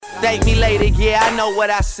Thank me later, yeah, I know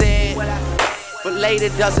what I said. But later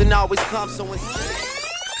doesn't always come, so Cause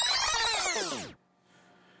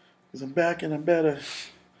I'm back and I'm better.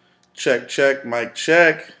 Check, mic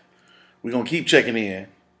check. We're gonna keep checking in.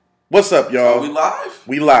 What's up, y'all? Are we live?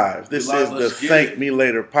 We live. This We live. is the Thank Me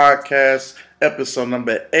Later podcast, episode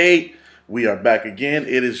number 8. We are back again.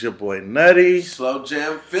 It is your boy Nutty. Slow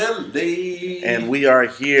Jam Philly. And we are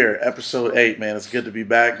here, episode 8, man. It's good to be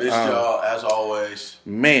back. Missed y'all as always.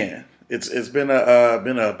 Man, it's been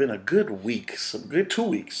a good week. Some good 2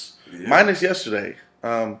 weeks. Yeah. Minus yesterday.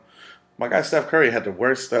 My guy Steph Curry had the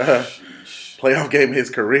worst playoff game of his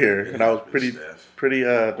career, and I was pretty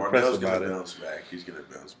depressed about it. Bounce back. He's gonna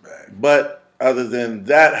bounce back. But other than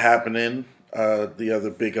that happening, the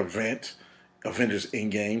other big event, Avengers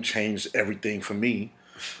Endgame, changed everything for me.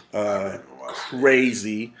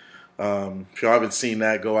 Crazy. If y'all haven't seen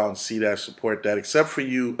that, go out and see that, support that. Except for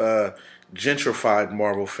you gentrified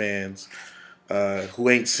Marvel fans who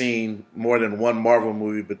ain't seen more than one Marvel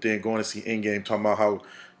movie, but then going to see Endgame talking about how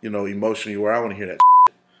emotional you were. I want to hear that.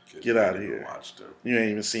 Get out of here. You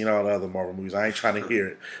ain't even seen all the other Marvel movies. I ain't trying to hear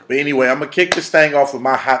it. But anyway, I'm going to kick this thing off with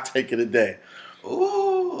my hot take of the day.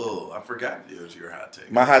 Ooh, I forgot it was your hot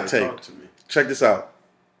take. My hot take. Talk to me. Check this out.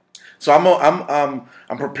 So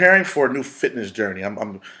I'm preparing for a new fitness journey.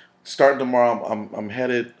 I'm starting tomorrow. I'm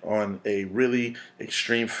headed on a really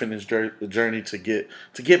extreme fitness journey to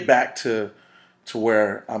get back to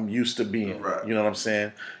where I'm used to being. Right. You know what I'm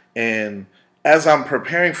saying? And as I'm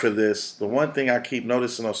preparing for this, the one thing I keep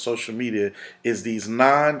noticing on social media is these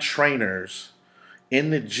non-trainers in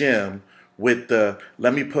the gym with the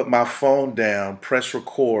let me put my phone down, press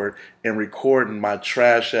record, and recording my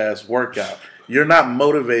trash-ass workout. You're not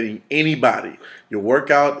motivating anybody. Your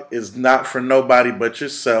workout is not for nobody but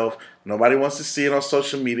yourself. Nobody wants to see it on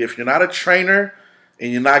social media. If you're not a trainer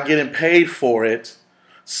and you're not getting paid for it,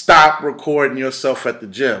 stop recording yourself at the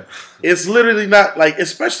gym. It's literally not like,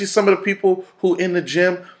 especially some of the people who in the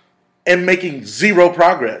gym and making zero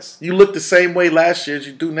progress. You look the same way last year as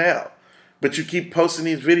you do now. But you keep posting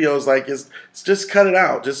these videos like it's just cut it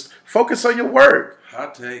out. Just focus on your work.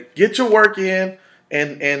 Hot take. Get your work in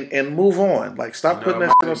and move on. Like stop putting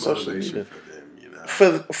that shit on social media.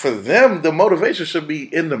 For them, the motivation should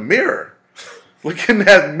be in the mirror. Look in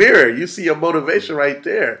that mirror. You see your motivation right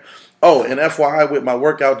there. Oh, and FYI with my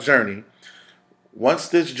workout journey, once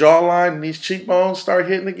this jawline and these cheekbones start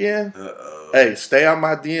hitting again, hey, stay on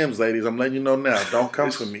my DMs, ladies. I'm letting you know now. Don't come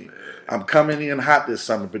for me. I'm coming in hot this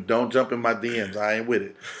summer, but don't jump in my DMs. I ain't with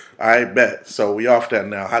it. I bet. So we off that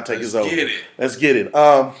now. Hot take is over. Let's get it.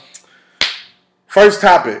 First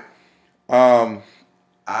topic.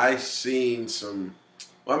 I seen some.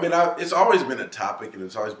 Well, I mean, it's always been a topic and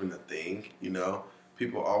it's always been a thing.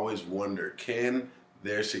 People always wonder, can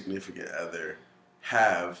their significant other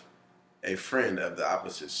have a friend of the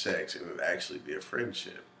opposite sex and it would actually be a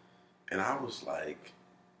friendship? And I was like,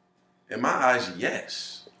 in my eyes,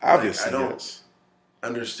 yes. Obviously, I don't yes.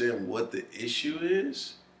 understand what the issue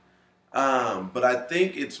is. But I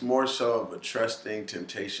think it's more so of a trusting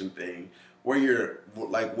temptation thing where you're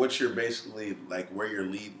like what you're basically like where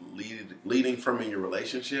you're leading from in your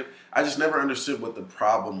relationship. I just never understood what the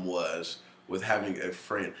problem was with having a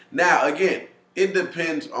friend. Now, again, it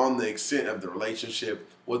depends on the extent of the relationship,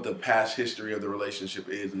 what the past history of the relationship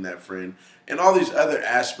is in that friend, and all these other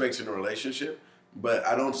aspects in a relationship. But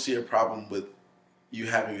I don't see a problem with you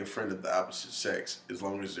having a friend of the opposite sex as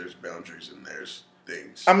long as there's boundaries and there's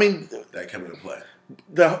things that come into play.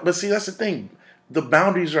 But see, that's the thing. The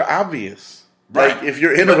boundaries are obvious. Right. Like if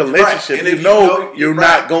you're in a relationship, right. you know you're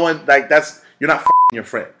not going like you're not f***ing your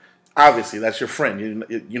friend. Obviously, that's your friend.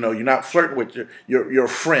 You're not flirting with your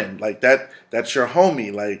friend. Like that's your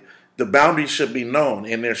homie. Like the boundaries should be known,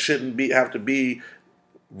 and there shouldn't have to be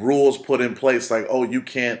rules put in place. Like, oh, you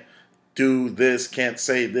can't do this, can't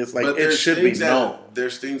say this. Like it should be known.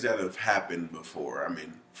 There's things that have happened before. I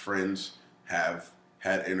mean, friends have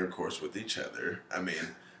had intercourse with each other. I mean,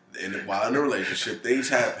 while in a relationship, things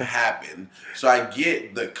have happened. So I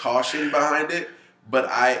get the caution behind it, but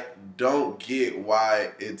I don't get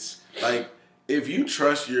why it's like if you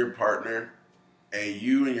trust your partner and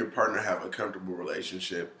you and your partner have a comfortable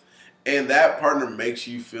relationship and that partner makes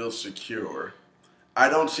you feel secure, I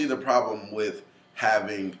don't see the problem with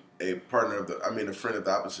having a friend of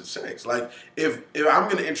the opposite sex. Like if I'm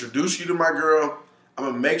going to introduce you to my girl, I'm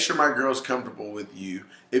going to make sure my girl's comfortable with you.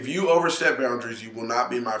 If you overstep boundaries, you will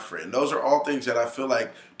not be my friend. Those are all things that I feel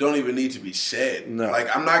like don't even need to be said. No.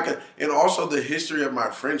 Like I'm not going to, and also the history of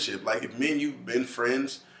my friendship. Like if me and you've been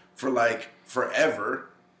friends for like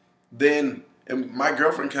forever, then and my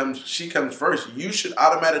girlfriend comes first. You should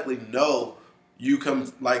automatically know you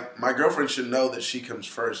come, like, my girlfriend should know that she comes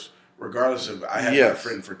first, regardless of I had my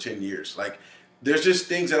friend for 10 years. Like, there's just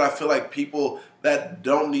things that I feel like people that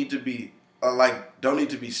don't need to be don't need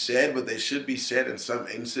to be said, but they should be said in some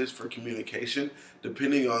instances for communication,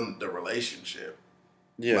 depending on the relationship.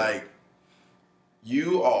 Yeah. Like,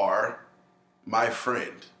 you are my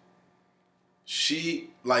friend. Me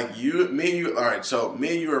and you, all right, so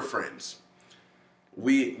me and you are friends.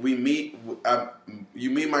 We meet, you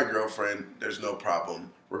meet my girlfriend, there's no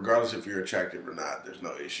problem. Regardless if you're attractive or not, there's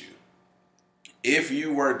no issue. If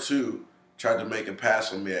you were to try to make a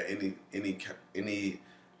pass on me at any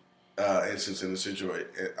instance in the situation,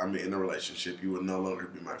 in a relationship, you would no longer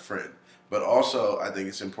be my friend. But also, I think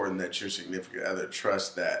it's important that your significant other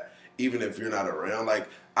trusts that even if you're not around, like,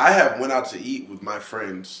 I have went out to eat with my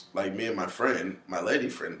friends, like me and my friend, my lady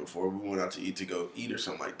friend before, we went out to eat to go eat or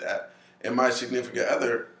something like that, and my significant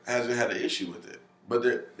other hasn't had an issue with it. But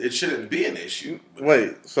it shouldn't be an issue.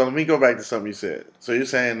 Wait, so let me go back to something you said. So you're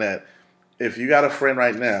saying that if you got a friend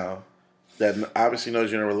right now that obviously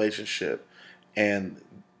knows you're in a relationship and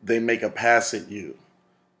they make a pass at you,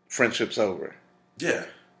 friendship's over. Yeah.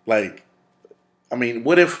 Like, I mean,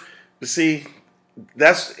 what if, see,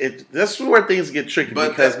 that's it. That's where things get tricky. But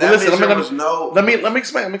because let me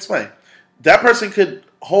explain. That person could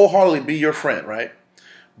wholeheartedly be your friend, right?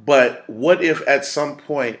 But what if at some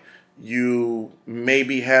point you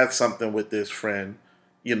maybe had something with this friend,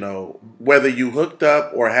 whether you hooked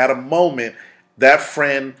up or had a moment, that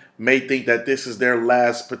friend may think that this is their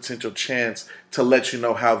last potential chance to let you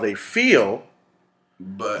know how they feel.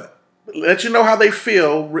 But let you know how they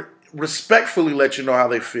feel, respectfully let you know how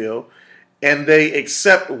they feel, and they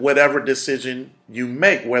accept whatever decision you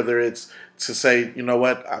make, whether it's to say, you know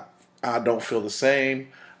what, I don't feel the same,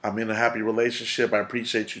 I'm in a happy relationship, I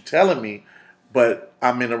appreciate you telling me, but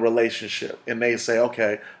I'm in a relationship. And they say,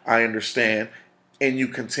 okay, I understand, and you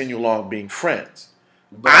continue along being friends.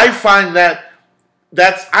 But I find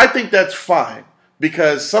I think that's fine,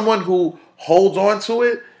 because someone who holds on to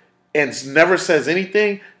it and never says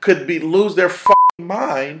anything could lose their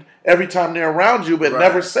mind every time they're around you, but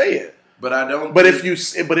never say it. But I don't. But if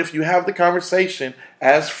you have the conversation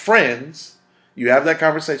as friends, you have that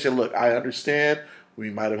conversation. Look, I understand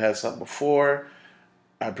we might have had something before.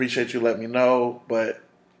 I appreciate you letting me know, but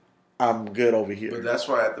I'm good over here. But that's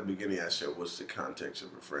why at the beginning I said, what's the context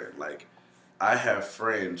of a friend? Like, I have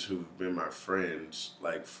friends who've been my friends,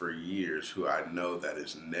 like, for years, who I know that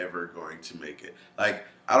is never going to make it. Like,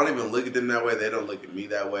 I don't even look at them that way. They don't look at me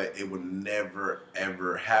that way. It would never,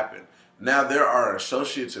 ever happen. Now, there are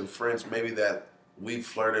associates and friends maybe that we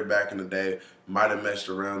flirted back in the day, might have messed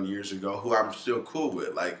around years ago, who I'm still cool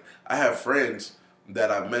with. Like, I have friends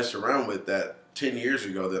that I messed around with that 10 years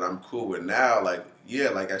ago that I'm cool with now. Like, yeah,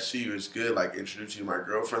 like, I see you, it's good, like, introduce you to my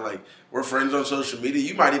girlfriend, like, we're friends on social media,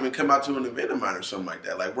 you might even come out to an event of mine or something like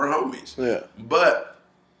that, like, we're homies. Yeah. But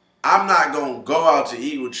I'm not going to go out to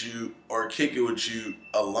eat with you or kick it with you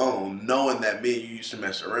alone, knowing that me and you used to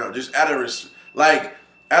mess around, just out of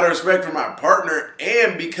respect for my partner,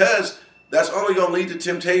 and because that's only going to lead to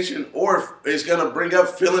temptation, or it's going to bring up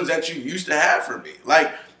feelings that you used to have for me.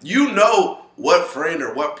 Like, you know what friend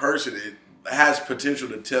or what person it has potential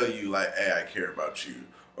to tell you, like, hey, I care about you,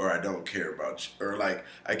 or I don't care about you, or, like,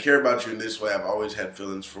 I care about you in this way, I've always had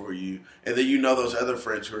feelings for you. And then you know those other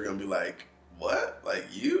friends who are going to be like, what? Like,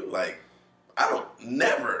 you? Like, I don't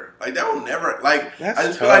never. Like, that will never. Like, that's I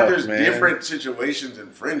just tough, feel like there's man. different situations in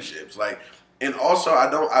friendships. Like, and also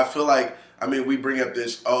I feel like, I mean, we bring up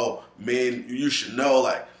this, oh, man, you should know,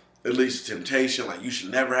 like, at least temptation, like, you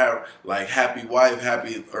should never have, like, happy wife,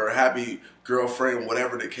 happy girlfriend,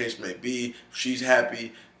 whatever the case may be. If she's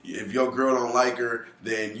happy, if your girl don't like her,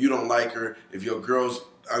 then you don't like her. If your girl's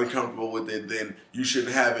uncomfortable with it, then you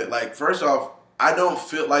shouldn't have it. Like, first off, I don't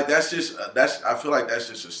feel like I feel like that's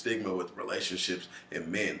just a stigma with relationships and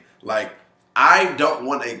men. Like, I don't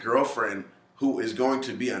want a girlfriend who is going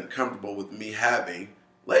to be uncomfortable with me having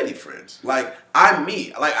lady friends. Like, I'm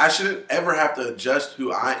me. Like, I shouldn't ever have to adjust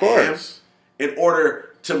who I am in order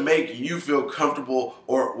to make you feel comfortable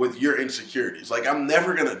or with your insecurities. Like, I'm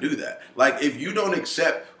never going to do that. Like, if you don't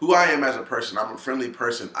accept who I am as a person, I'm a friendly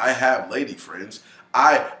person, I have lady friends,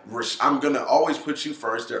 I'm going to always put you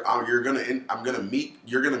first. You're going to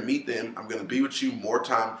meet them. I'm going to be with you more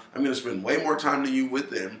time. I'm going to spend way more time than you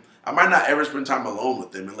with them. I might not ever spend time alone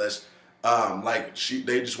with them unless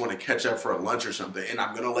they just want to catch up for a lunch or something, and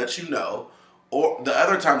I'm going to let you know. Or the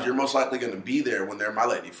other times you're most likely going to be there when they're my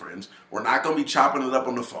lady friends. We're not going to be chopping it up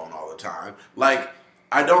on the phone all the time. Like,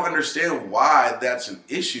 I don't understand why that's an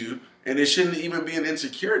issue, and it shouldn't even be an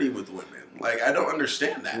insecurity with women. Like, I don't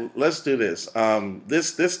understand that. Let's do this.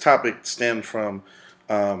 This topic stemmed from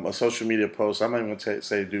a social media post. I'm not even going to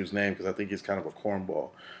say the dude's name because I think he's kind of a cornball.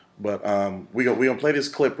 But we gonna play this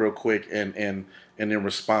clip real quick and then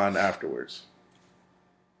respond afterwards.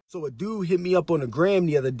 So a dude hit me up on the gram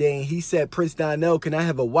the other day and he said, Prince Donnell, can I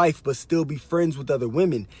have a wife but still be friends with other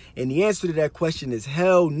women? And the answer to that question is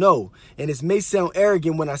hell no. And this may sound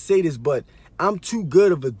arrogant when I say this, but I'm too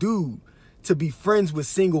good of a dude to be friends with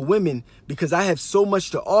single women because I have so much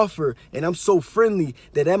to offer and I'm so friendly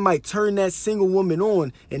that might turn that single woman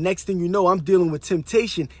on, and next thing you know, I'm dealing with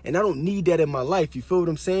temptation and I don't need that in my life. You feel what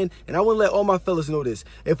I'm saying? And I want to let all my fellas know this.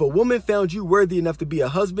 If a woman found you worthy enough to be a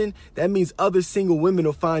husband, that means other single women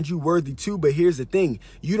will find you worthy too. But here's the thing,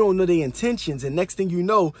 you don't know their intentions, and next thing you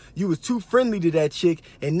know, you was too friendly to that chick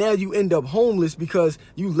and now you end up homeless because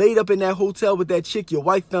you laid up in that hotel with that chick, your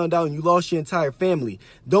wife found out, and you lost your entire family.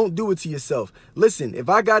 Don't do it to yourself. Listen, if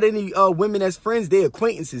I got any women as friends, they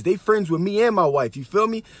acquaintances. They friends with me and my wife, you feel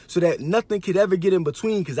me? So that nothing could ever get in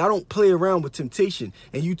between because I don't play around with temptation.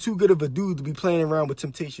 And you too good of a dude to be playing around with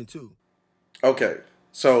temptation too. Okay,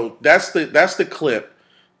 so that's the clip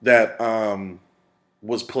that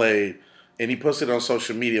was played, and he posted on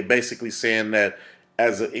social media basically saying that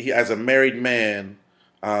as a married man,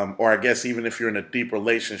 or I guess even if you're in a deep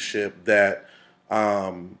relationship, that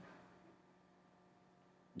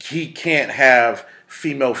he can't have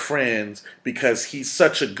female friends because he's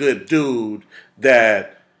such a good dude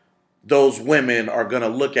that those women are going to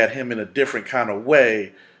look at him in a different kind of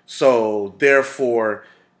way. So therefore,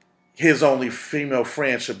 his only female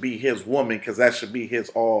friend should be his woman because that should be his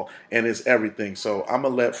all and his everything. So I'm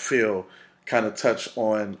going to let Phil kind of touch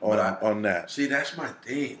on that. See, that's my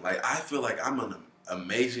thing. Like, I feel like I'm an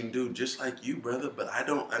amazing dude just like you, brother, but I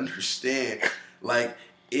don't understand. Like,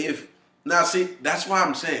 now, see, that's why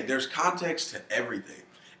I'm saying there's context to everything.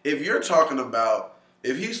 If he's talking about,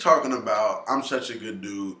 I'm such a good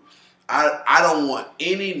dude, I don't want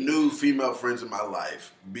any new female friends in my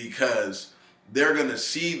life because they're going to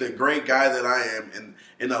see the great guy that I am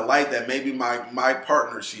in a light that maybe my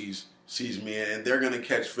partner sees me in, and they're going to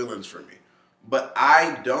catch feelings for me. But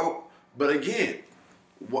I don't, but again,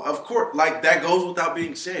 of course, like that goes without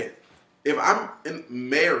being said. If I'm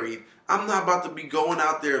married, I'm not about to be going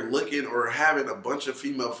out there looking or having a bunch of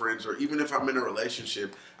female friends, or even if I'm in a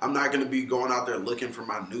relationship, I'm not going to be going out there looking for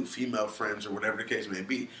my new female friends or whatever the case may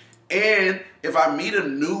be. And if I meet a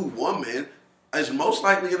new woman, it's most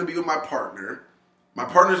likely going to be with my partner. My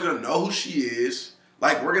partner's going to know who she is.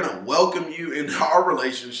 Like, we're going to welcome you in our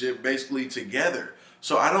relationship basically together.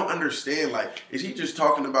 So I don't understand, like, is he just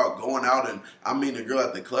talking about going out and I meet a girl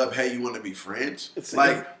at the club, hey, you want to be friends?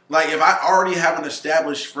 Like if I already have an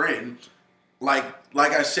established friend, like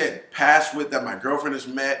I said, past with that my girlfriend has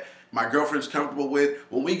met, my girlfriend's comfortable with,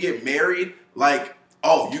 when we get married, like,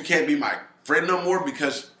 oh, you can't be my friend no more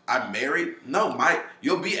because I'm married? No,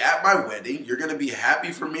 you'll be at my wedding. You're going to be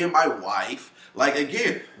happy for me and my wife. Like,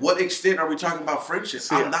 again, what extent are we talking about friendship?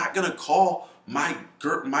 I'm not going to call my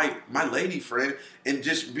lady friend and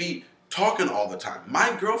just be talking all the time.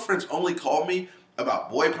 My girlfriends only call me about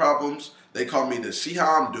boy problems. They call me to see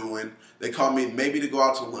how I'm doing. They call me maybe to go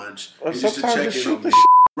out to lunch and just to check in on me.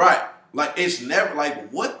 Right. Like, it's never like,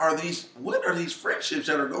 what are these friendships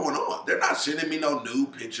that are going on? They're not sending me no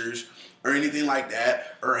nude pictures or anything like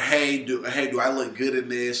that. Or hey, do I look good in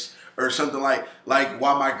this? Or something like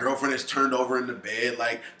while my girlfriend is turned over in the bed.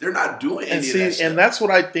 Like, they're not doing any of that stuff. And that's what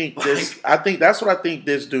I think that's what I think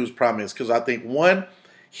this dude's problem is, because I think, one,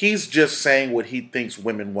 he's just saying what he thinks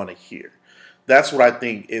women want to hear. That's what I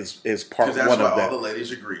think is part one of that. That's what all the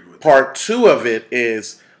ladies agreed with. Part two of it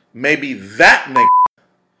is maybe that nigga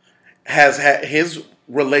has had his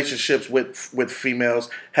relationships with females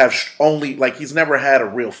have only, like, he's never had a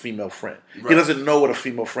real female friend. Right. He doesn't know what a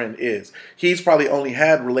female friend is. He's probably only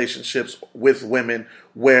had relationships with women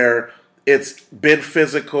where it's been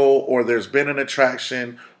physical, or there's been an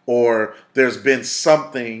attraction, or there's been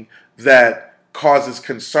something that causes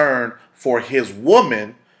concern for his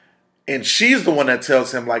woman, and she's the one that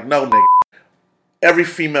tells him, like, no, nigga, every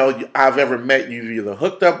female I've ever met you've either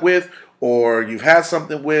hooked up with, or you've had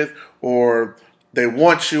something with, or they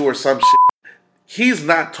want you, or some shit. He's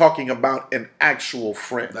not talking about an actual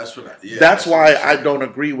friend. That's why I don't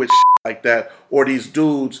agree with shit like that, or these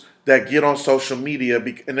dudes that get on social media.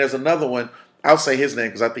 And there's another one, I'll say his name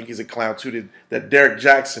because I think he's a clown too, that Derek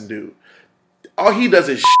Jackson dude. All he does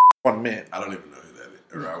is shit on men. I don't even know who that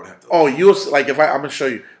is. Or I would have to. Oh, you'll, like, I'm going to show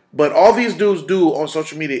you. But all these dudes do on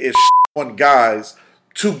social media is shit on guys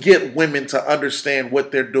to get women to understand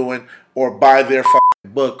what they're doing, or buy their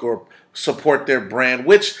book, or support their brand,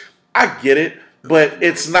 which I get it. but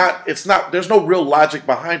it's not. There's no real logic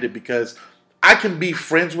behind it because I can be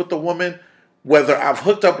friends with the woman whether I've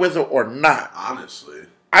hooked up with her or not. Honestly,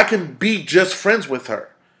 I can be just friends with her,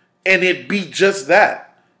 and it be just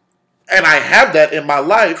that. And I have that in my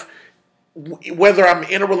life, whether I'm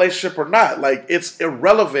in a relationship or not. Like it's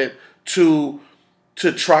irrelevant to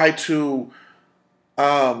try to.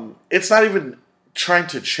 It's not even trying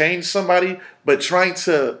to change somebody, but trying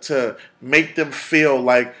to make them feel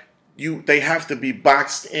like they have to be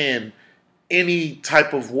boxed in any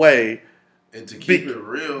type of way. And to keep it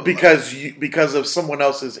real, because of someone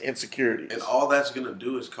else's insecurities, and all that's gonna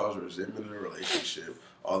do is cause resentment in a relationship.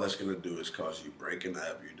 All that's gonna do is cause you breaking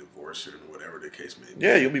up, you divorcing, whatever the case may be.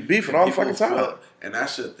 Yeah, you'll be beefing all the fucking time. And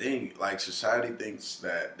that's the thing. Like society thinks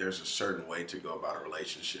that there's a certain way to go about a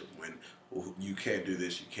relationship when you can't do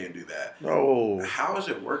this, you can't do that. No, how is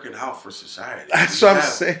it working out for society? That's what I'm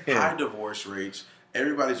saying. High divorce rates.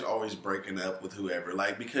 Everybody's always breaking up with whoever,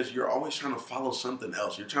 like because you're always trying to follow something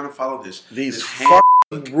else. You're trying to follow these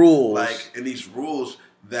fucking rules, like and these rules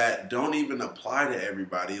that don't even apply to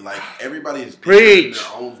everybody. Like everybody is different in their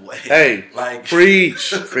own way. Hey, like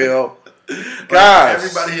preach, Phil. God,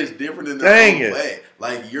 everybody is different in their own way.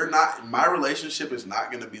 Like you're not. My relationship is not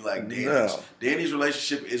going to be like Danny's. No. Danny's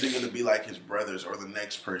relationship isn't going to be like his brother's or the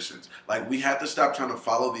next person's. Like we have to stop trying to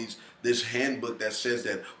follow this handbook that says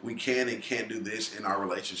that we can and can't do this in our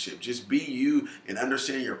relationship. Just be you and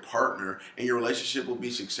understand your partner, and your relationship will be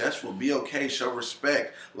successful. Be okay. Show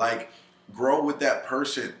respect. Like grow with that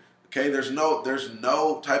person. Okay. There's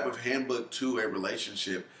no type of handbook to a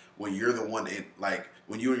relationship when you're the one in like.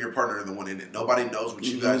 When you and your partner are the one in it, nobody knows what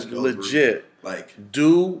you guys go through. Legit. Like,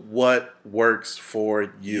 do what works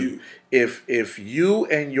for you. If you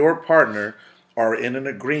and your partner are in an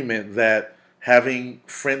agreement that having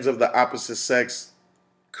friends of the opposite sex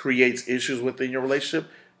creates issues within your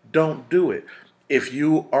relationship, don't do it. If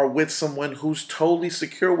you are with someone who's totally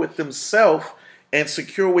secure with themselves and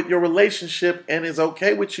secure with your relationship and is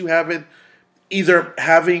okay with you having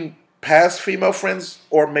past female friends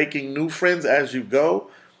or making new friends as you go,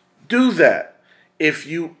 do that. If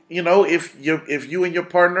you and your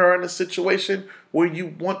partner are in a situation where you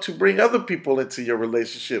want to bring other people into your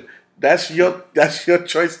relationship, that's your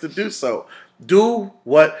choice to do so. Do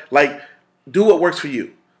what works for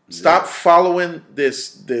you. Stop following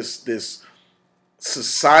this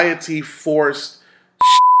society forced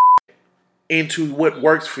into what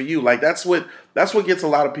works for you. Like that's what gets a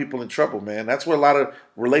lot of people in trouble, man. That's where a lot of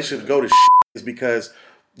relationships go to is because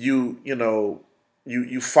you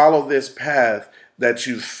follow this path that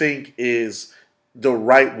you think is the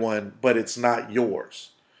right one, but it's not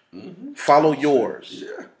yours. Mm-hmm. Follow yours.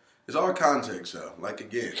 Yeah, it's all context though. Like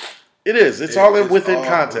again, it is. It's all within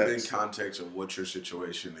context. Within context of what your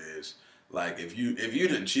situation is. Like if you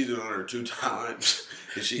didn't cheated on her 2 times,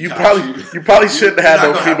 and she you probably shouldn't have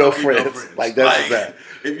no female friends. Like that's that.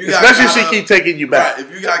 Especially if she keep taking you back. Right,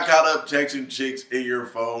 if you got caught up texting chicks in your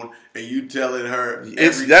phone and you telling her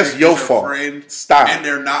that's your fault. Friend, stop. And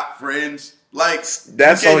they're not friends. Like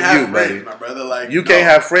that's on you, friends, my brother. Like you can't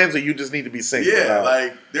have friends, or you just need to be single. Yeah,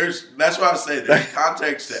 like that's why I say there's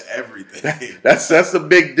context to everything. That's the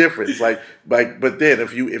big difference. But then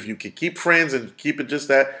if you can keep friends and keep it just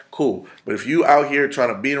that, cool. But if you out here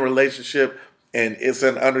trying to be in a relationship and it's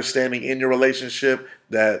an understanding in your relationship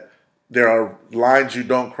that there are lines you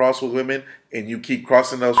don't cross with women and you keep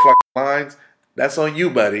crossing those fucking lines, that's on you,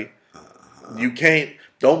 buddy. You can't.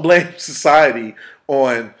 Don't blame society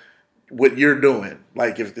on what you're doing,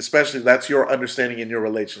 like especially that's your understanding in your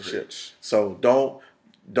relationship. So don't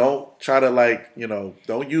try to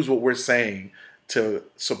don't use what we're saying to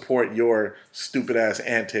support your stupid ass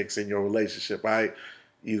antics in your relationship. Right?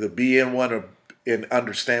 Either be in one and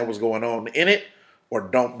understand what's going on in it, or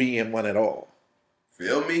don't be in one at all.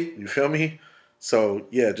 Feel me? You feel me? So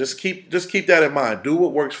yeah, just keep that in mind. Do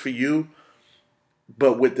what works for you,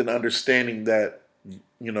 but with an understanding that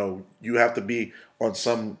you have to be on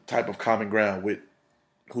some type of common ground with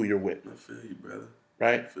who you're with. I feel you, brother.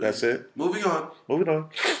 Right? That's it. Moving on. Moving on.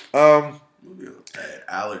 Hey,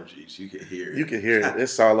 allergies. You can hear it. You can hear it.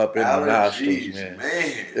 It's all up in the nostrils, man.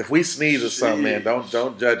 If we sneeze or something, man,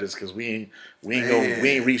 don't judge us because we ain't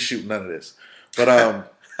reshoot none of this.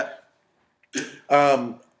 But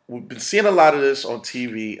we've been seeing a lot of this on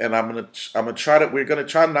TV, and we're gonna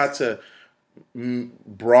try not to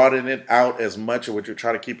broaden it out as much, or we're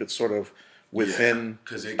trying to keep it sort of within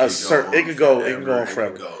a certain. It could go on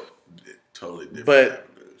forever. Totally different. But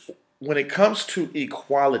when it comes to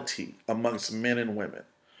equality amongst men and women,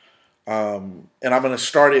 and I'm going to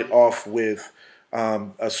start it off with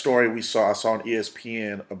a story I saw on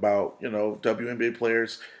ESPN about WNBA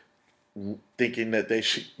players thinking that they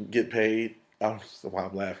should get paid. I don't know why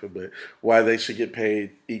I'm laughing, but why they should get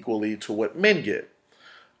paid equally to what men get.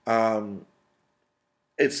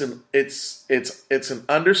 It's an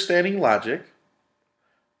understanding logic.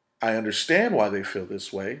 I understand why they feel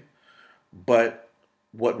this way, but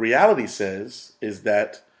what reality says is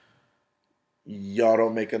that y'all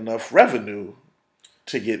don't make enough revenue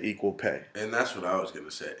to get equal pay. And that's what I was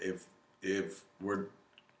gonna say. If we're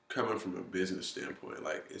coming from a business standpoint,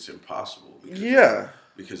 like it's impossible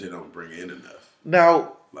because they don't bring in enough.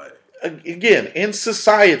 Now, Like again, in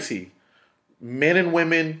society, men and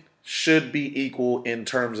women should be equal in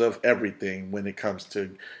terms of everything when it comes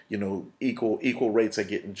to, equal rates at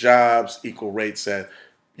getting jobs, equal rates at,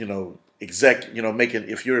 making,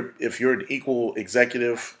 if you're an equal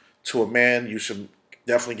executive to a man, you should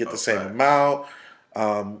definitely get the same amount.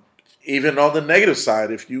 Even on the negative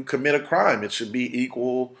side, if you commit a crime, it should be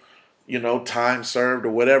equal, time served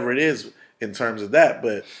or whatever it is in terms of that.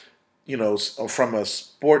 But, from a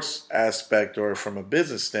sports aspect or from a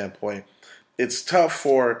business standpoint, it's tough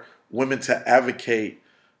for women to advocate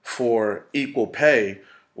for equal pay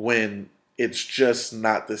when it's just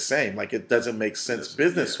not the same. Like, it doesn't make sense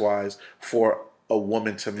business-wise for a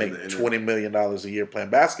woman to make $20 million a year playing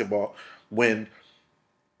basketball when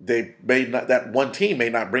that one team may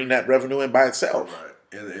not bring that revenue in by itself. Right.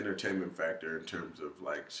 And the entertainment factor in terms of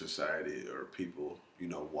like society or people,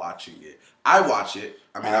 watching it. I watch it.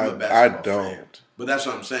 I mean, I'm a basketball fan. But that's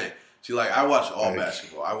what I'm saying. See, like, I watch all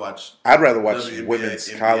basketball. I'd rather watch WNBA, women's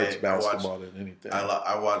NBA, college basketball than anything.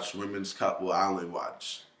 I watch women's college. Well, I only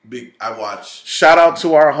watch I watch. Shout out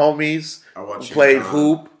to our homies who played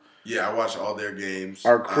hoop. Yeah, I watch all their games.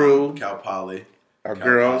 Our crew, Cal Poly,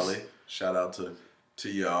 girls. Poly. Shout out to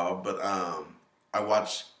y'all. But I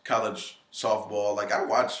watch college softball. Like, I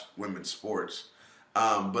watch women's sports.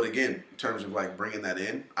 But again, in terms of like bringing that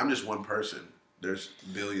in, I'm just one person. There's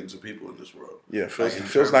billions of people in this world. Yeah,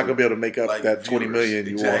 Phil's not gonna be able to make up like that 20 million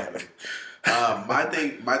you want. My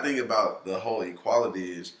thing about the whole equality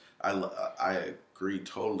is I agree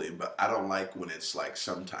totally, but I don't like when it's like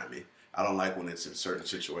sometimey. I don't like when it's in certain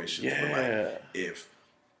situations. Yeah. Where like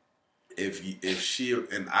if she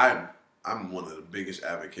and I'm one of the biggest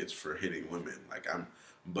advocates for hitting women.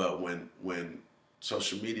 But when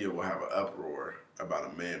social media will have an uproar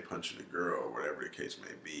about a man punching a girl or whatever the case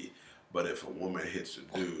may be. But if a woman hits a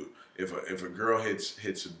dude, if a girl hits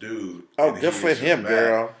a dude, good for him,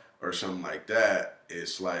 girl, or something like that,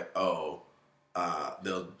 it's like they'll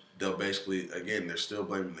basically they're still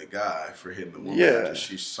blaming the guy for hitting the woman because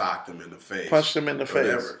she socked him in the face, punched him in the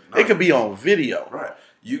face. It could be on video, right?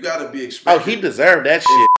 You got to be expected. He deserved that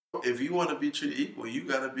shit. If you want to be treated equal, you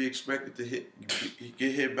got to be expected to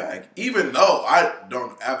get hit back. Even though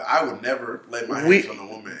I would never lay my hands on a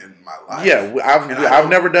woman in my life. Yeah, I've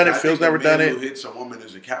never done it. Phil's never done it. Who hits a woman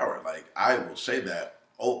is a coward. Like, I will say that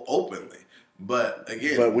openly. But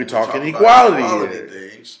again, we're talking equality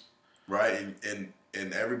things, right?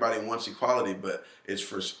 And everybody wants equality, but it's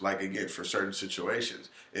for certain situations.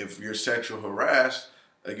 If you're sexual harassed.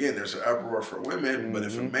 Again, there's an uproar for women, but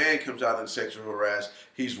if a man comes out and sexual harassed,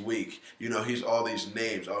 he's weak. He's all these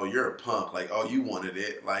names. Oh, you're a punk. Like, oh, you wanted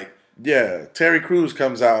it. Like, yeah, Terry Crews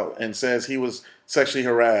comes out and says he was sexually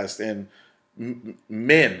harassed, and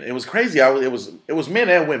men. It was crazy. It was men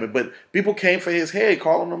and women, but people came for his head,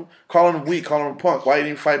 calling him weak, calling him punk. Why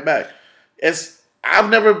didn't he fight back?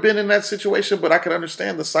 I've never been in that situation, but I can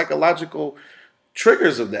understand the psychological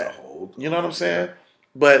triggers of that. You know what I'm saying? Yeah.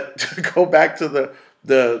 But to go back to the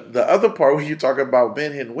other part where you talk about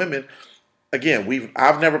men hitting women, again,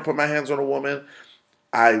 I've never put my hands on a woman.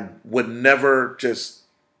 I would never just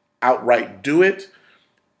outright do it.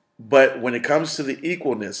 But when it comes to the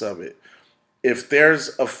equalness of it, if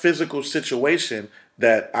there's a physical situation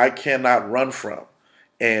that I cannot run from,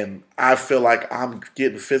 and I feel like I'm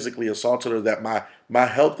getting physically assaulted or that my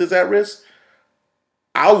health is at risk,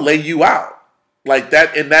 I'll lay you out. Like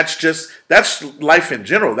that, and that's life in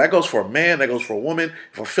general. That goes for a man, that goes for a woman.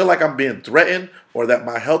 If I feel like I'm being threatened or that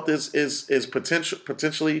my health is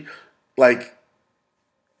potentially like,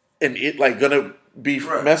 and it like gonna be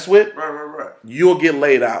messed with, right, you'll get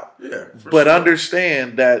laid out. Yeah, but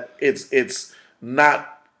understand that it's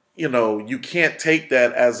not, you can't take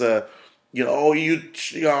that as a, you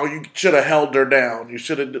should have held her down. You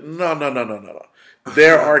should have. No.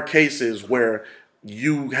 There are cases where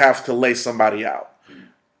you have to lay somebody out.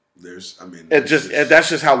 That's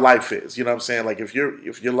just how life is. You know what I'm saying? Like, if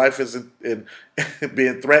your life isn't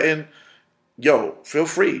being threatened, feel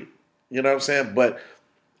free. You know what I'm saying? But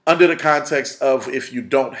under the context of if you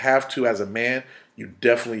don't have to as a man, You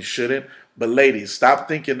definitely shouldn't. But ladies, stop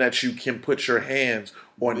thinking that you can put your hands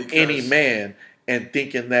on any man and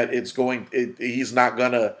thinking that he's not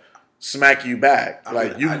gonna smack you back.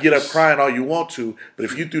 You can get up crying all you want to, but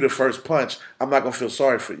if you threw the first punch, I'm not gonna feel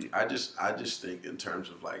sorry for you. I just think in terms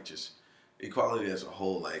of like just equality as a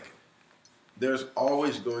whole, like there's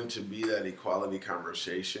always going to be that equality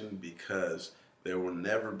conversation because there will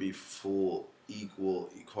never be full equal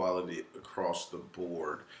equality across the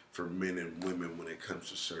board for men and women when it comes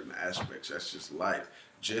to certain aspects. That's just life.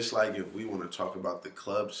 Just like if we want to talk about the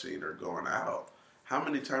club scene or going out, how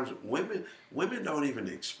many times women don't even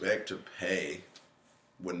expect to pay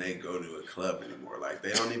when they go to a club anymore. Like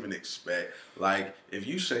they don't even expect, like if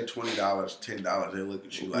you say $20, $10, they look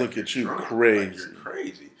at you like crazy. Like you're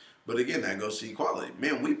crazy. But again, that goes to equality.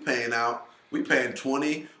 Man, we paying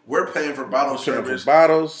 20. We're paying for bottle service.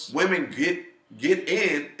 Bottles. Women get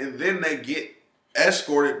in and then they get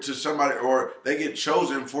escorted to somebody or they get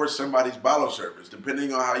chosen for somebody's bottle service,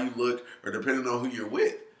 depending on how you look or depending on who you're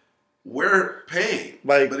with. We're paying.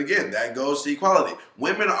 But again, that goes to equality.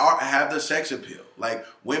 Women have the sex appeal. Like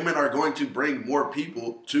women are going to bring more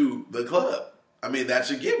people to the club. I mean,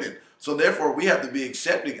 that's a given. So therefore, we have to be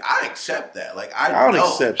accepting. I accept that. Like I don't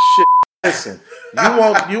accept shit. Listen,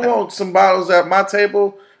 you want some bottles at my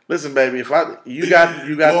table? Listen, baby, you got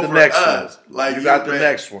the next one. Like you got the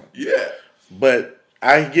next one. Yeah. But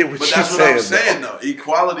I get what you're saying. That's what I'm saying, though.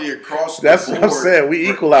 Equality across the board. That's what I'm saying. We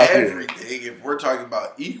equal out here. Everything. If we're talking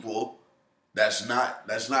about equal, that's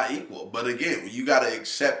not equal. But again, you got to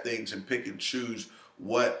accept things and pick and choose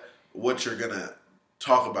what you're gonna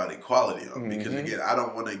talk about equality on. Because again, I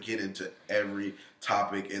don't want to get into every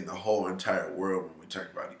topic in the whole entire world when we talk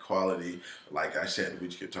about equality. Like I said, we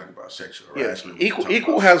could talk about sexual harassment.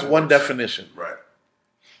 Equal has one definition. Right.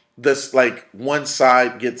 This like one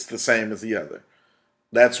side gets the same as the other.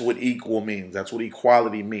 That's what equal means. That's what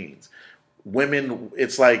equality means. Women,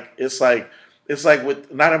 it's like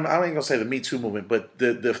with not. I ain't gonna say the Me Too movement, but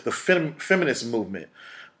the feminist movement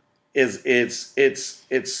is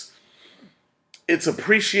it's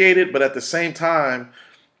appreciated, but at the same time,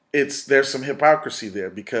 there's some hypocrisy there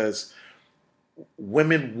because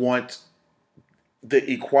women want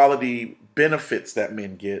the equality benefits that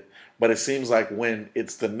men get, but it seems like when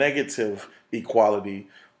it's the negative equality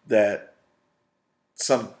that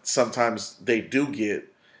sometimes they do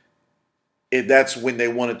get, that's when they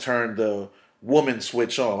want to turn the woman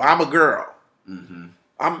switch on. I'm a girl.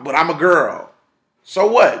 But I'm a girl. So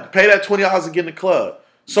what? Pay that $20 to get in the club.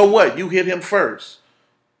 So what? You hit him first.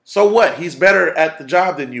 So what? He's better at the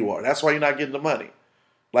job than you are. That's why you're not getting the money.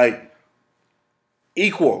 Like,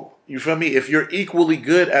 equal. You feel me? If you're equally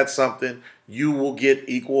good at something, you will get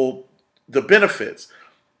equal the benefits.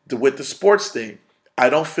 With the sports thing, I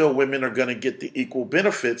don't feel women are going to get the equal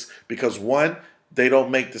benefits because one, they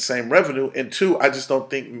don't make the same revenue, and two, I just don't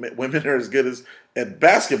think women are as good at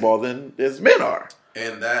basketball as men are.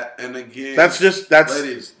 And again,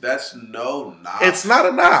 ladies, that's no knock. It's not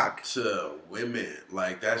a knock to women.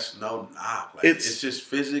 Like that's no knock. Like, it's just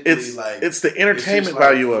physically it's the entertainment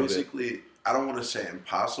value of it. I don't want to say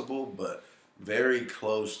impossible, but very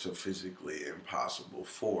close to physically impossible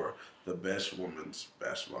for the best women's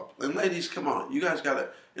basketball. And ladies, come on, you guys gotta.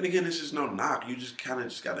 And again, this is no knock. You just kind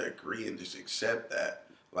of gotta agree and just accept that.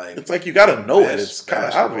 Like it's like you gotta know it. It's kind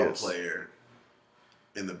of obvious. Player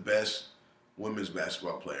and the best women's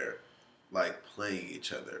basketball player, like playing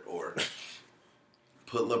each other, or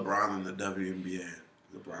put LeBron in the WNBA.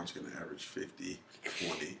 LeBron's going to average 50,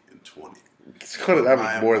 20, and 20. He's going to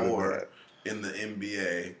average more than that. In the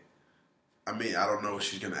NBA, I mean, I don't know what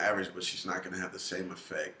she's going to average, but she's not going to have the same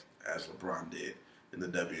effect as LeBron did in the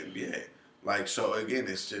WNBA. Like, so again,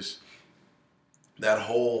 it's just that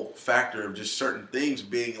whole factor of just certain things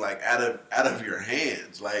being like out of your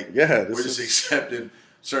hands. Like, we're just accepting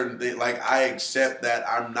certain things. Like, I accept that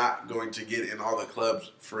I'm not going to get in all the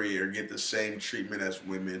clubs free or get the same treatment as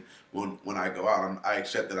women when I go out. I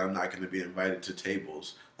accept that I'm not going to be invited to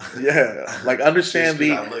tables. Like understand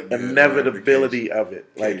the inevitability of it.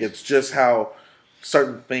 Like, it's just how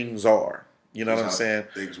certain things are. You know what I'm saying?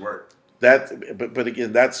 Things work. But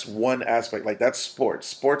again, that's one aspect. Like, that's sports.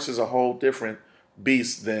 Sports is a whole different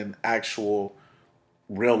beast than actual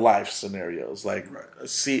real life scenarios. Like a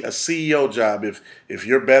CEO job, if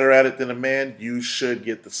you're better at it than a man, you should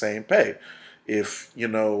get the same pay. If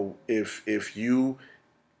you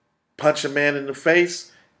punch a man in the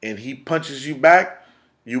face and he punches you back,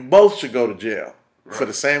 you both should go to jail for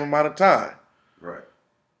the same amount of time. Right.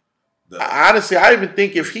 Honestly, I even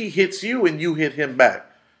think if he hits you and you hit him back,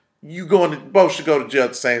 both should go to jail at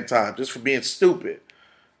the same time just for being stupid.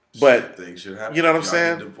 But things should happen. You know what I'm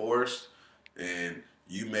saying? Divorced. and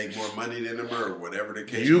you make more money than him or whatever the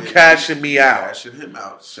case. You cashing me out. Cashing him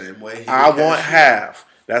out same way. I want half.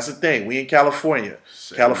 That's the thing. We in California.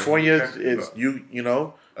 California is you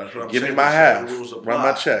know. That's what I'm give saying. me my half. Run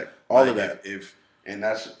my check. All of that. And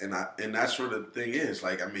that's where the thing is.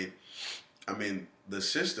 Like I mean the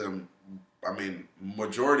system. I mean,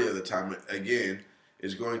 majority of the time, again,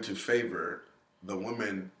 is going to favor the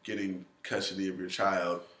woman getting custody of your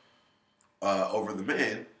child over the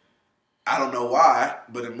man. I don't know why,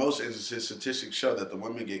 but in most instances, statistics show that the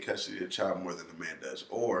women get custody of the child more than the man does.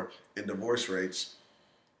 Or in divorce rates,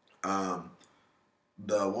 the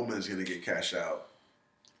woman is going to get cash out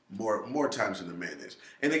more times than the man is.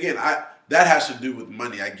 And again, that has to do with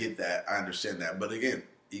money. I get that. I understand that. But again,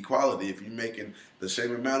 equality. If you're making the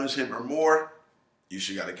same amount as him or more, you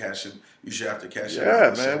should have to cash him. You should have to cash him.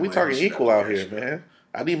 Yeah, man. We talking equal out here, man.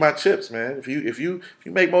 I need my chips, man. If you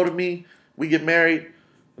make more than me, we get married,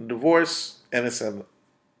 divorce, and it's an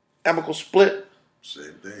amicable split.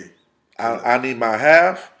 Same thing. I need my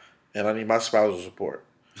half, and I need my spousal support.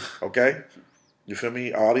 Okay, you feel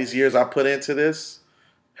me? All these years I put into this,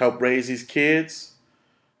 help raise these kids.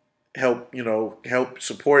 Help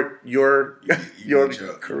support your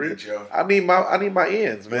career. I need my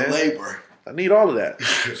ends, man. Your labor. I need all of that.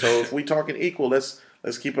 So if we talking equal, let's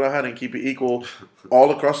keep it 100 and keep it equal all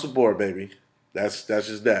across the board, baby. That's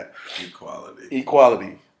just that.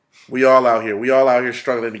 Equality. We all out here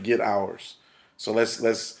struggling to get ours. So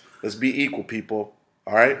let's be equal, people.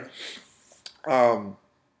 All right.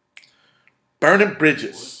 Burning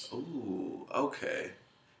bridges. Ooh, okay.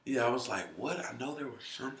 Yeah, I was like, what? I know there was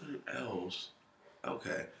something else.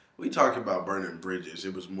 Okay. We talked about burning bridges.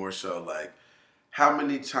 It was more so like, how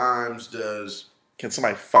many times can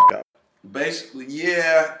somebody fuck up? Basically,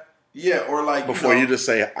 yeah, or like before you just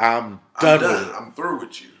say I'm done. I'm through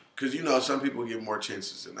with you, because some people get more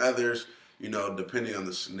chances than others. Depending on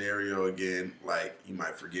the scenario. Again, like you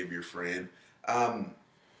might forgive your friend.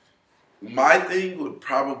 My thing would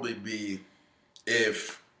probably be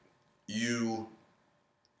if you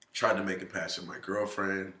tried to make a pass at my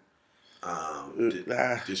girlfriend,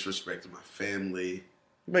 disrespecting my family.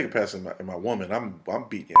 You make a pass at my woman, I'm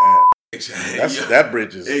beating your ass. Exactly. That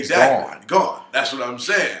bridge is gone. That's what I'm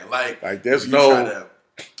saying. Like there's no.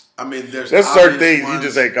 There's certain things you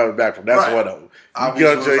just ain't coming back from. That's right. one of them.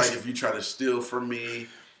 Like if you try to steal from me,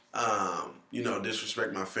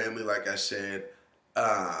 disrespect my family, like I said,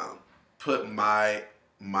 put my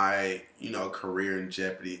career in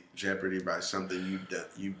jeopardy by something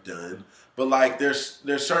you've done. But like there's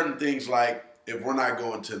certain things, like if we're not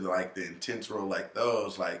going to the intense role like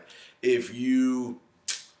those, like if you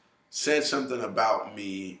said something about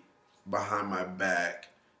me behind my back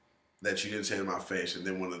that you didn't say to my face, and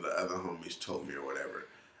then one of the other homies told me or whatever,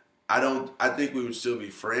 I think we would still be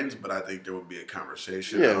friends, but I think there would be a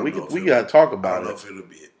conversation. Yeah, we gotta talk about it. I don't know if it'll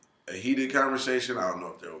be a heated conversation. I don't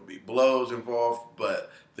know if there will be blows involved,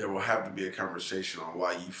 but there will have to be a conversation on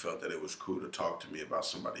why you felt that it was cool to talk to me about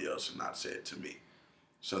somebody else and not say it to me.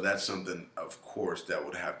 So that's something, of course, that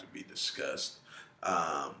would have to be discussed.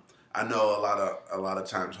 I know a lot of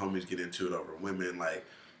times homies get into it over women. Like,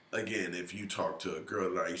 again, if you talk to a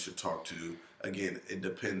girl that I used to talk to, again, it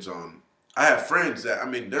depends on. I have friends that,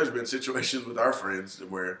 there's been situations with our friends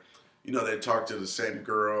where, they talk to the same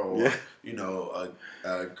girl, or,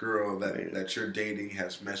 a girl that you're dating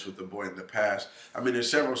has messed with a boy in the past. There's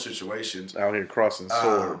several situations. Out here crossing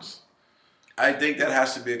swords. I think that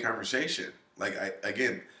has to be a conversation.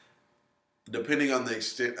 Again, depending on the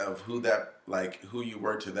extent of who you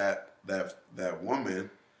were to that woman,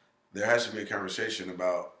 there has to be a conversation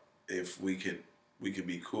about if we could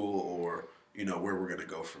be cool, or, where we're going to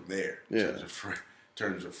go from there. Yeah. In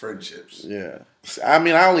terms of friendships. Yeah. I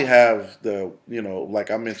only have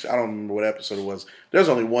like I mentioned, I don't remember what episode it was. There's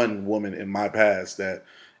only one woman in my past that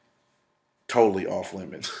totally off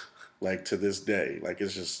limits. Like to this day, like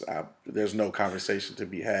it's just there's no conversation to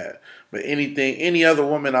be had. But any other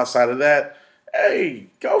woman outside of that, hey,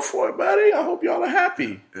 go for it, buddy. I hope y'all are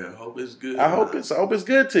happy. Yeah, I hope it's good. I hope it's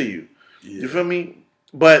good to you. Yeah. You feel me?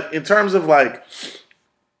 But in terms of like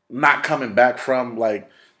not coming back from, like,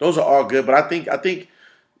 those are all good. But I think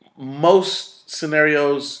most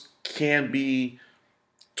scenarios can be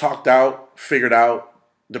talked out, figured out,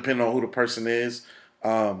 depending on who the person is.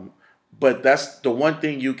 But that's the one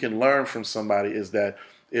thing you can learn from somebody, is that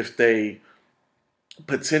if they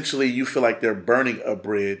potentially, you feel like they're burning a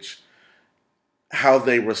bridge, how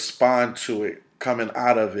they respond to it coming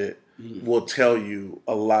out of it will tell you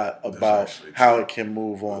a lot about how it can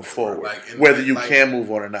move on forward, like, whether you can move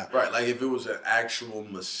on or not. Right, like if it was an actual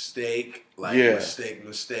mistake, like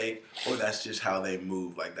mistake, or that's just how they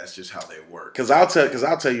move, like that's just how they work. Because I'll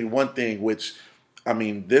tell you one thing, which I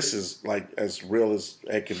mean, this is like as real as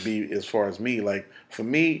it can be as far as me. Like for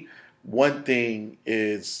me, one thing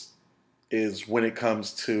is when it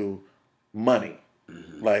comes to money.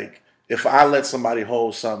 Mm-hmm. Like if I let somebody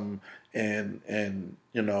hold something and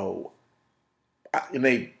you know, and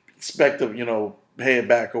they expect to, you know, pay it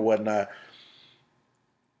back or whatnot,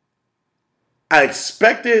 I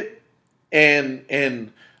expect it, and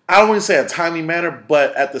I don't want to say a timely manner,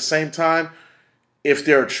 but at the same time, if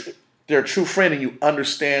they're a true friend and you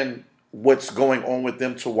understand what's going on with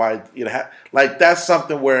them to why like that's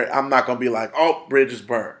something where I'm not gonna be like, oh, bridges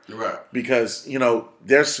burn, right? Because you know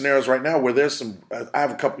there's scenarios right now where there's some. I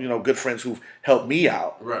have a couple, you know, good friends who've helped me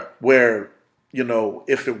out, right? Where you know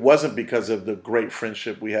if it wasn't because of the great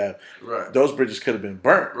friendship we have, right, those bridges could have been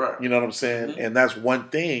burnt, right? You know what I'm saying? Mm-hmm. And that's one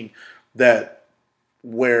thing that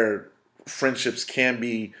where friendships can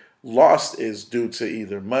be lost is due to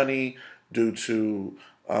either money, due to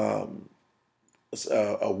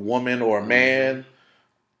a woman or a man,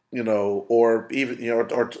 you know, or even, you know,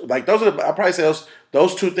 or like those are, I probably say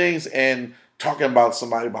those two things, and talking about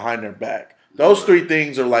somebody behind their back. Those three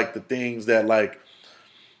things are like the things that like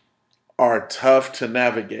are tough to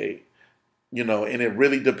navigate, you know, and it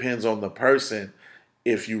really depends on the person.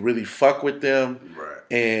 If you really fuck with them, right,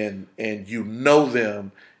 and you know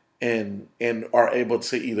them, and are able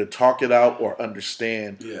to either talk it out or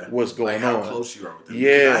understand what's going like how on. Close you are with them.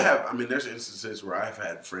 Yeah. I mean, there's instances where I've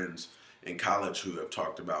had friends in college who have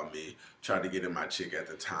talked about me, tried to get in my chick at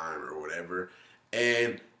the time or whatever.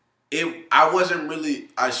 And I wasn't really,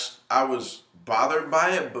 I was bothered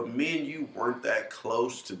by it, but me and you weren't that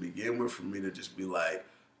close to begin with for me to just be like,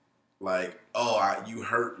 oh, you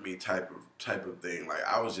hurt me type of thing. Like,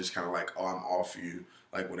 I was just kind of like, oh, I'm off you.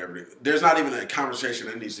 Like, whatever. There's not even a conversation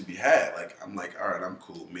that needs to be had. Like, I'm like, all right, I'm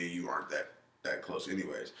cool. Me and you aren't that close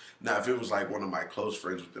anyways. Now, if it was like one of my close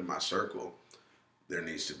friends within my circle, there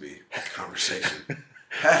needs to be a conversation.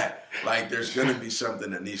 Like, there's going to be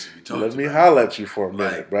something that needs to be talked about. Let me holler at you for a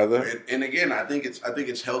minute, like, brother. And again, I think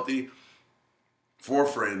it's healthy for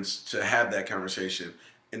friends to have that conversation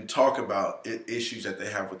and talk about issues that they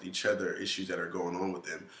have with each other, issues that are going on with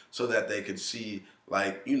them, so that they can see,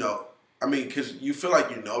 like, you know, I mean, because you feel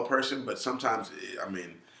like you know a person, but sometimes, I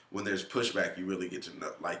mean, when there's pushback, you really get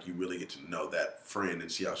to know that friend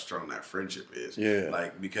and see how strong that friendship is. Yeah.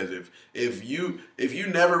 Like, because if you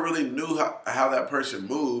never really knew how that person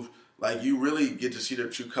moved, like, you really get to see their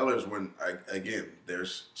true colors when, again,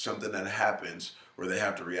 there's something that happens where they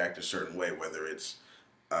have to react a certain way, whether it's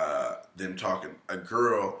them talking, a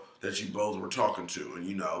girl that you both were talking to, and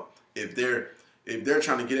you know, if they're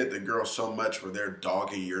trying to get at the girl so much where they're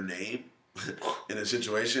dogging your name in a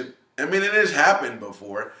situation, I mean, it has happened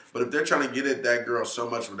before, but if they're trying to get at that girl so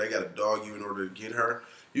much where they got to dog you in order to get her,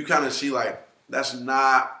 you kind of see like, that's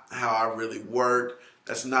not how I really work.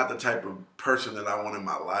 That's not the type of person that I want in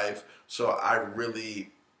my life. So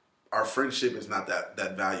our friendship is not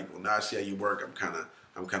that valuable. Now I see how you work. I'm kind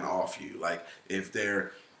of off you. Like, if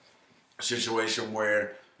they're a situation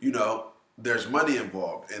where, you know, there's money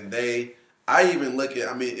involved, and I even look at,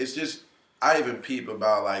 I mean, it's just, I even peep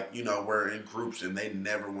about, like, you know, we're in groups and they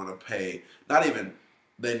never want to pay,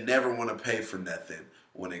 they never want to pay for nothing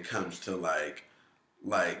when it comes to like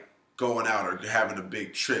going out or having a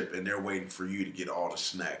big trip, and they're waiting for you to get all the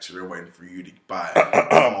snacks, or they're waiting for you to buy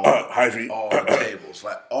all the tables.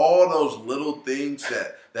 Like, all those little things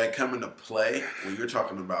that come into play when you're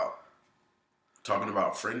talking about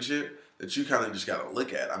friendship, that you kind of just got to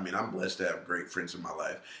look at. I mean, I'm blessed to have great friends in my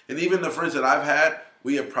life. And even the friends that I've had,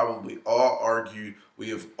 we have probably all argued. We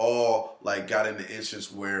have all, like, got in the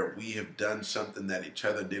instance where we have done something that each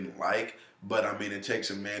other didn't like. But, I mean, it takes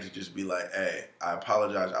a man to just be like, hey, I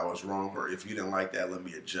apologize, I was wrong. Or if you didn't like that, let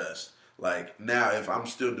me adjust. Like, now, if I'm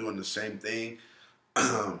still doing the same thing,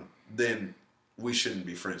 then we shouldn't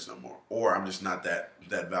be friends no more. Or I'm just not that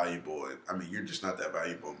valuable. I mean, you're just not that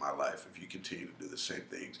valuable in my life if you continue to do the same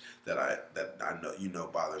things that I know, you know,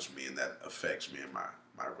 bothers me and that affects me in my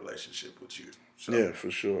relationship with you. So. Yeah, for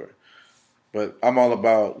sure. But I'm all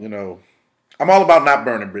about not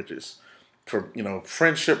burning bridges. For, you know,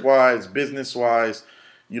 friendship wise, business wise,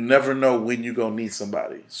 you never know when you're gonna need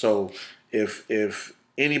somebody. So if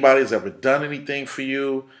anybody's ever done anything for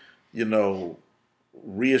you, you know,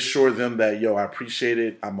 reassure them that, yo, I appreciate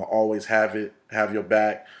it. I'ma always have your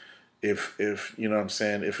back. If you know what I'm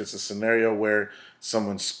saying, if it's a scenario where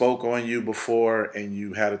someone spoke on you before and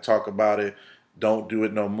you had to talk about it, don't do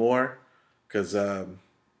it no more. Because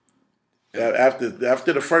after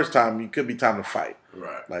the first time, it could be time to fight.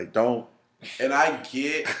 Right. Like, don't. And I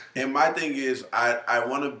get, and my thing is, I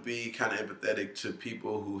want to be kind of empathetic to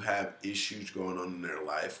people who have issues going on in their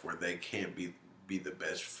life where they can't be the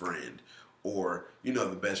best friend or, you know,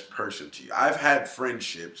 the best person to you. I've had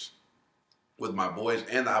friendships with my boys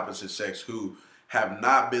and the opposite sex who have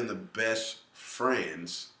not been the best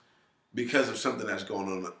friends because of something that's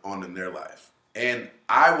going on in their life. And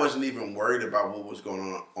I wasn't even worried about what was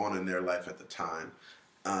going on in their life at the time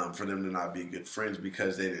for them to not be good friends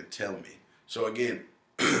because they didn't tell me. So again,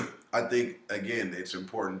 I think, again, it's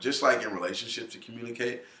important, just like in relationships, to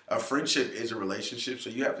communicate. A friendship is a relationship, so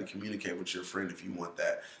you have to communicate with your friend if you want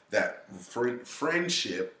that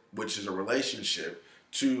friendship, which is a relationship,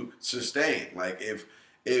 to sustain. Like,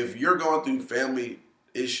 if you're going through family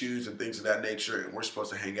issues and things of that nature, and we're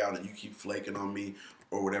supposed to hang out and you keep flaking on me,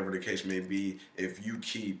 or whatever the case may be, if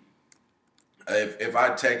I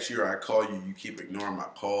text you or I call you, you keep ignoring my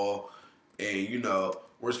call, and, you know,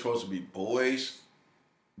 we're supposed to be boys,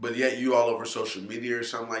 but yet you all over social media or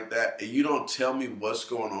something like that, and you don't tell me what's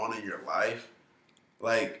going on in your life,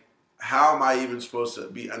 like, how am I even supposed to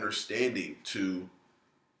be understanding to,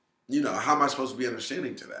 you know, how am I supposed to be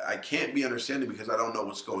understanding to that? I can't be understanding because I don't know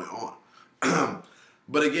what's going on.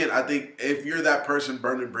 But again, I think if you're that person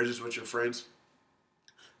burning bridges with your friends,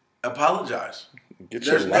 apologize. Get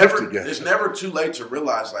your life together. It's never too late to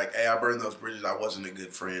realize, like, hey, I burned those bridges. I wasn't a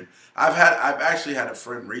good friend. I've actually had a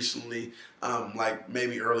friend recently, like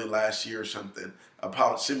maybe early last year or something,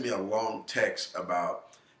 send me a long text about,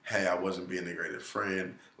 hey, I wasn't being a great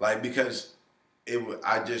friend, like, because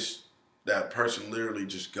that person literally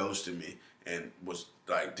just ghosted me and was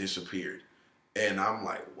like disappeared, and I'm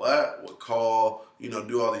like, what? Would call, you know,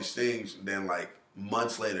 do all these things, and then like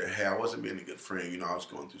months later, hey, I wasn't being a good friend. You know, I was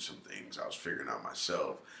going through some things. I was figuring out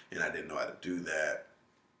myself, and I didn't know how to do that.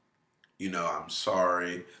 You know, I'm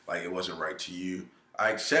sorry. Like, it wasn't right to you. I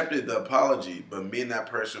accepted the apology, but me and that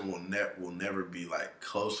person will never be, like,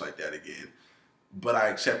 close like that again. But I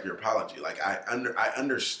accept your apology. Like, I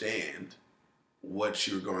understand what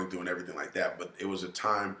you were going through and everything like that, but it was a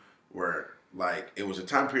time where, like, it was a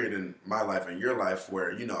time period in my life and your life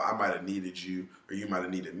where, you know, I might have needed you or you might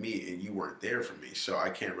have needed me and you weren't there for me. So I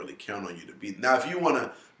can't really count on you to be. Now, if you want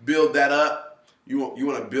to build that up, you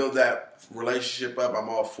want to build that relationship up, I'm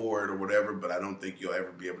all for it or whatever, but I don't think you'll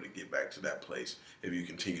ever be able to get back to that place if you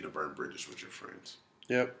continue to burn bridges with your friends.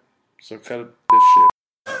 Yep. So cut this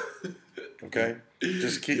shit. Okay?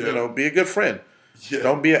 Just keep, you know, be a good friend. Yeah.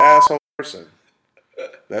 Don't be an asshole person.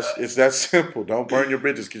 It's that simple. Don't burn your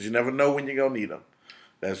bridges because you never know when you're going to need them.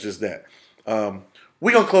 That's just that.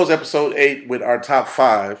 We're going to close episode 8 with our top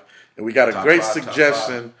 5. And we got a great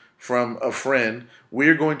suggestion from a friend.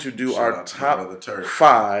 We're going to do our top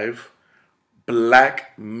 5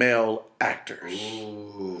 black male actors.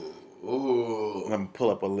 Ooh. I'm going to pull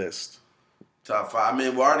up a list. Top 5. I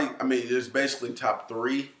mean, there's basically top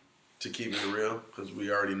 3 to keep it real because we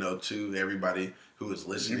already know 2. Everybody who is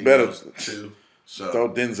listening knows 2. So throw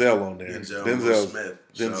Denzel on there. Denzel Will Smith.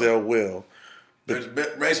 Denzel Will. There's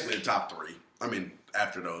basically a top 3. I mean,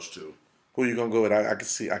 after those 2. Who are you gonna go with? I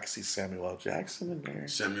can see Samuel L. Jackson in there.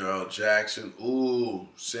 Samuel L. Jackson. Ooh,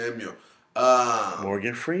 Samuel.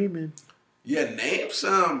 Morgan Freeman. Yeah, name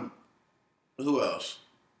some. Who else?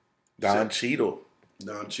 Don Cheadle.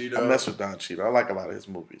 Don Cheadle. I mess with Don Cheadle. I like a lot of his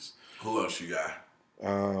movies. Who else you got?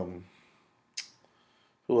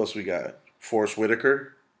 Who else we got? Forrest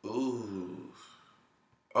Whitaker. Ooh.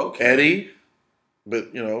 Okay. Eddie.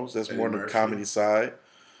 But, you know, that's Eddie more on the Murphy. comedy side.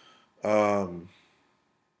 I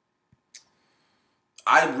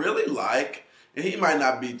really like, and he might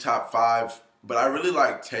not be top 5, but I really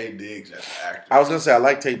like Taye Diggs as an actor. I was going to say, I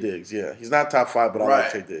like Taye Diggs, yeah. He's not top 5, but I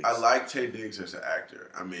like Taye Diggs. I like Taye Diggs as an actor.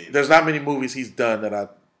 I mean, there's not many movies he's done that I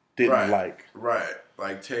didn't like. Right.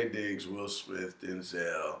 Like Taye Diggs, Will Smith,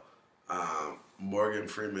 Denzel, Morgan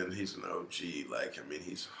Freeman, he's an OG. Like, I mean,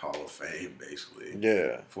 he's Hall of Fame, basically.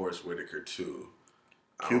 Yeah. Forrest Whitaker, too.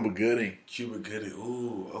 Cuba Gooding. Cuba Gooding.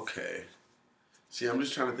 Ooh, okay. See, I'm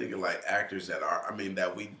just trying to think of, like, actors that are, I mean,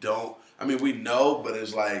 that we don't, I mean, we know, but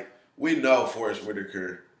it's like, we know Forrest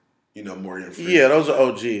Whitaker, you know, Morgan Freeman. Yeah, those are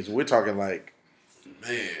OGs. We're talking like,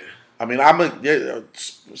 man. I mean, I'm a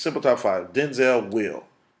simple top 5. Denzel Will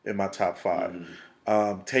in my top 5. Mm-hmm.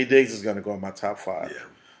 Taye Diggs is going to go in my top 5.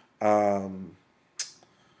 Yeah.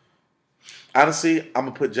 Honestly, I'm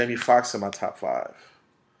going to put Jamie Foxx in my top 5.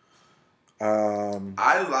 I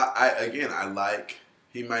like,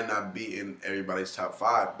 he might not be in everybody's top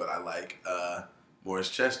 5, but I like Morris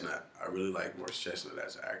Chestnut. I really like Morris Chestnut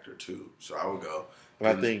as an actor too. So I would go. And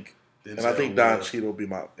I think And I think Don Cheadle will be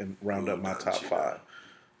round up my top 5.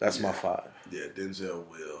 That's my 5. Yeah, Denzel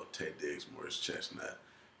Will, Ted Diggs, Morris Chestnut,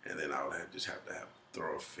 and then I would just have to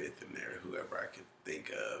throw a 5th in there, whoever I could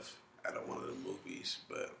think of out of one of the movies.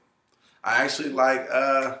 But I actually like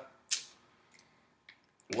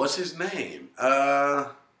what's his name? I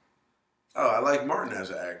like Martin as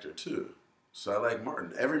an actor too. So I like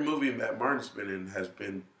Martin. Every movie that Martin's been in has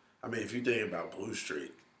been. I mean, if you think about Blue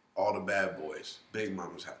Street, All the Bad Boys, Big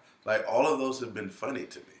Mama's House, like all of those have been funny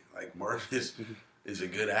to me. Like Martin is a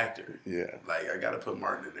good actor. Yeah. Like I got to put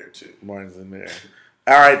Martin in there too. Martin's in there.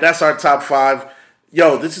 All right, that's our top 5.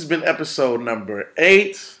 Yo, this has been episode number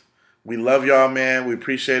 8. We love y'all, man. We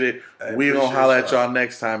appreciate it. We're going to holler at y'all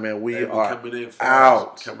next time, man. We are coming in fast,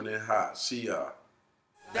 out. Coming in hot. See y'all.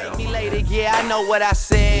 Thank me later, yeah, I know what I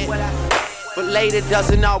said. But later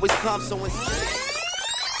doesn't always come, so